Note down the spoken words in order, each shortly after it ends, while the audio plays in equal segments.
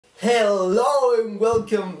Hello and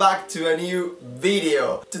welcome back to a new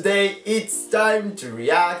video. Today it's time to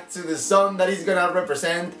react to the song that is gonna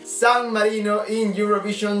represent San Marino in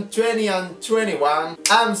Eurovision 2021.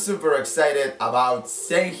 I'm super excited about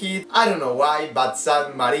Senhit. I don't know why, but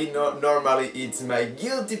San Marino normally it's my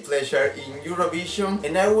guilty pleasure in Eurovision,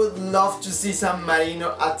 and I would love to see San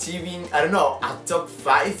Marino achieving, I don't know, a top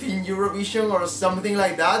 5 in Eurovision or something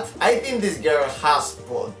like that. I think this girl has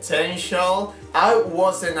potential. I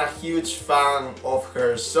wasn't a huge fan of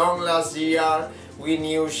her song last year. We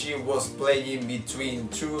knew she was playing between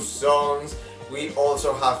two songs. We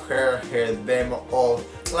also have her demo of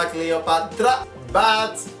La Cleopatra.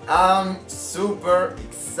 But I'm super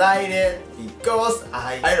excited because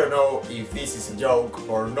I don't know if this is a joke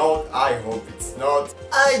or not. I hope it's not.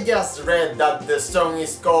 I just read that the song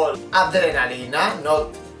is called Adrenalina,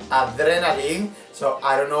 not Adrenaline. So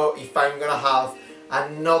I don't know if I'm gonna have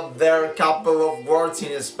another couple of words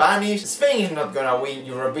in Spanish. Spain is not gonna win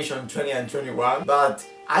Eurovision 2021, but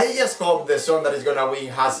I just hope the song that is gonna win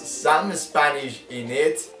has some Spanish in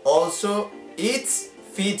it. Also, it's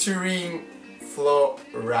featuring Flo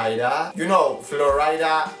Rida. You know, Flo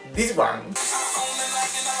Rida, this one.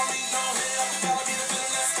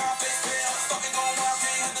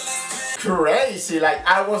 Crazy, like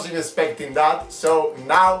I wasn't expecting that, so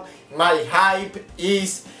now my hype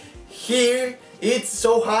is here. It's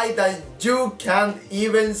so high that you can't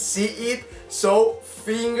even see it, so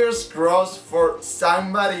fingers crossed for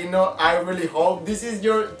San Marino. I really hope this is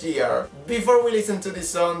your year. Before we listen to this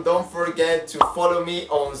song, don't forget to follow me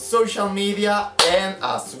on social media and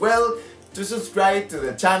as well to subscribe to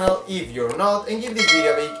the channel if you're not, and give this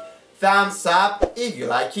video a big thumbs up if you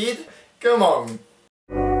like it. Come on!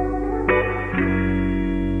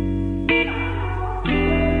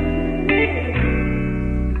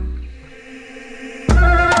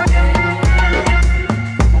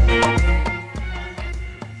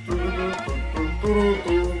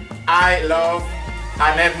 I love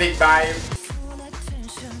an ethnic vibe,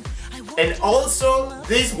 and also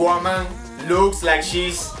this woman looks like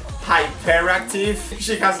she's hyperactive.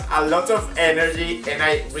 She has a lot of energy and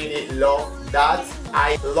I really love that.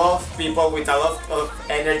 I love people with a lot of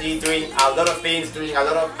energy doing a lot of things, doing a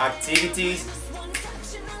lot of activities,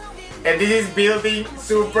 and this is building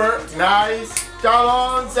super nice. Come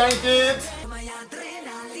on, Senhit!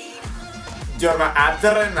 You're my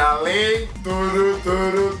adrenaline.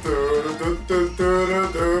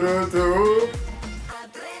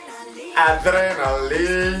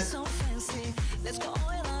 Adrenaline.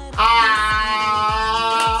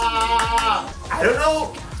 I don't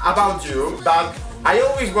know about you, but I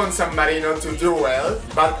always want San Marino to do well,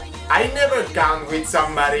 but I never count with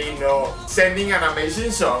San Marino sending an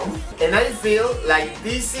amazing song, and I feel like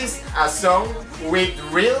this is a song with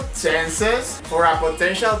real chances for a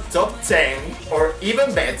potential top 10 or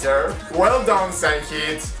even better. Well done,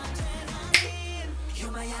 Senhit.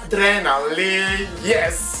 Adrenaline,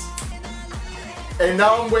 yes! And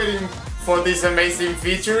now I'm waiting for this amazing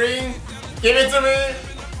featuring. Give it to me!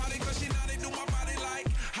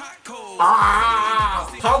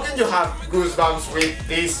 How can you have goosebumps with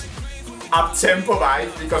this up-tempo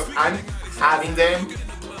vibe? Because I'm having them.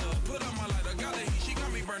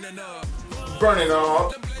 Burning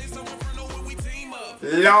up.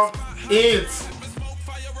 Love it.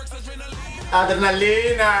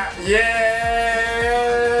 Adrenalina,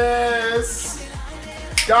 yes.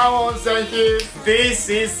 Come on, Senhit. This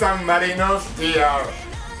is San Marino's year.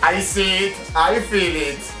 I see it, I feel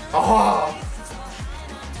it. Oh,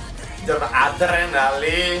 the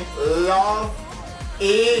adrenaline, love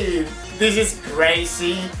it. This is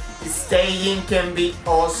crazy. Staging can be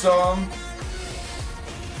awesome.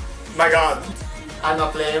 My god, I'm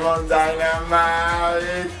not playing on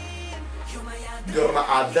dynamite. You're my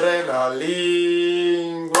adrenaline.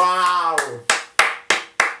 Wow.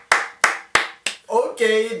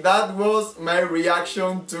 Okay, that was my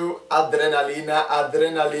reaction to Adrenalina,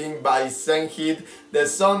 Adrenaline by Senhit, the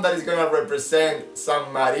song that is gonna represent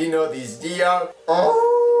San Marino this year.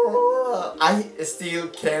 Oh, I still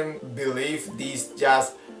can't believe this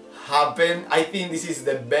just happened. I think this is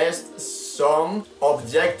the best song,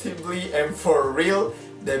 objectively and for real,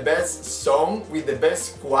 the best song with the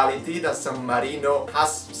best quality that San Marino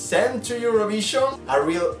has sent to Eurovision. A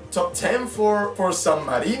real top 10 for San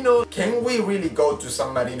Marino. Can we really go to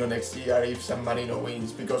San Marino next year if San Marino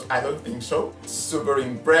wins? Because I don't think so. Super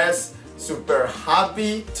impressed, super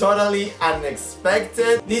happy, totally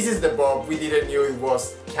unexpected. This is the pop we didn't know it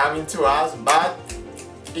was coming to us, but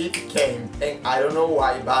it came, and I don't know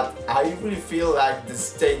why, but I really feel like the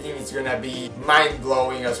staging is gonna be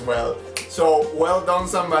mind-blowing as well. So well done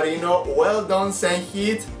San Marino, well done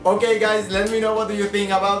Senhit. Okay guys, let me know what do you think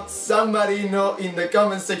about San Marino in the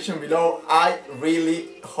comment section below. I really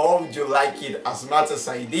hope you like it as much as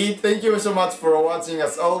I did. Thank you so much for watching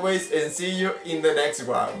as always, and see you in the next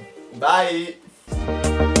one. Bye!